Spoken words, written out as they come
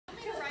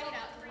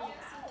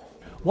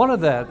One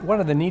of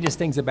the neatest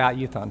things about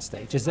Youth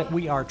Onstage is that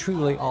we are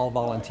truly all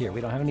volunteer.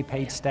 We don't have any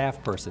paid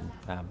staff person.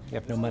 We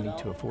have no money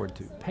to afford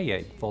to pay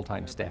a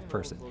full-time staff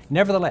person.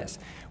 Nevertheless,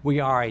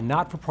 we are a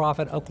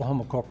not-for-profit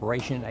Oklahoma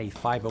corporation, a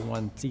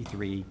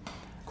 501c3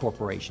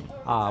 corporation,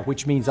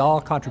 which means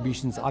all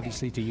contributions,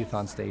 obviously, to Youth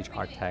Onstage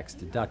are tax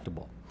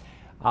deductible.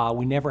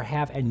 We never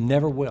have and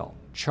never will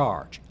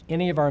charge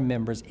any of our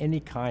members any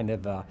kind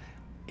of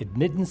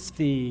admittance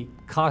fee,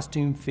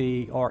 costume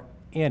fee, or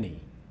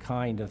any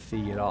kind of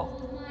fee at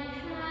all.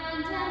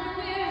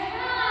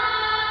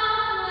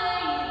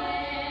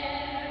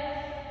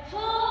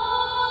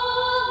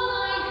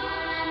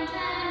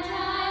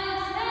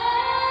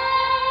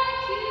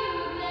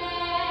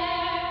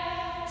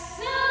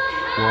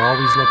 We're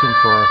always looking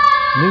for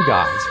new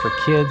guys, for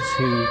kids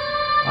who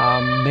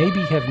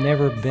maybe have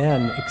never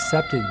been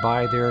accepted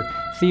by their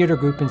theater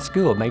group in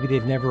school. Maybe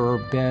they've never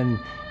been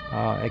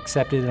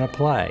accepted in a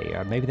play,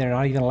 or maybe they're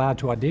not even allowed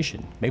to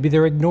audition. Maybe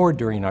they're ignored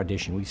during an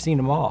audition. We've seen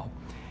them all.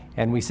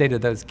 And we say to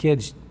those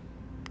kids,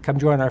 come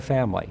join our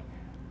family.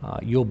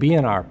 You'll be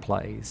in our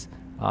plays.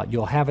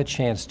 You'll have a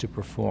chance to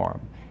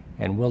perform.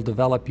 And we'll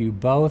develop you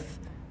both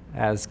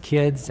as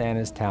kids and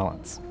as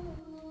talents.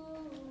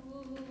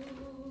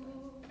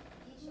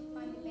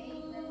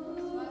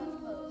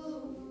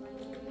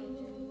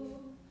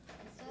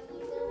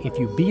 If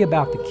you be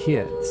about the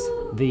kids,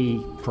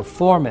 the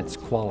performance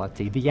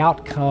quality, the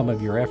outcome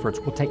of your efforts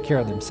will take care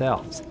of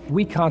themselves.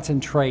 We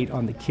concentrate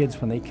on the kids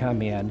when they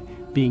come in,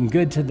 being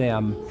good to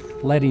them,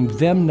 letting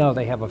them know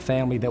they have a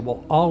family that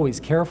will always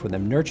care for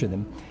them, nurture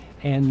them,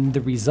 and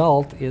the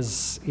result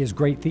is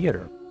great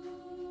theater.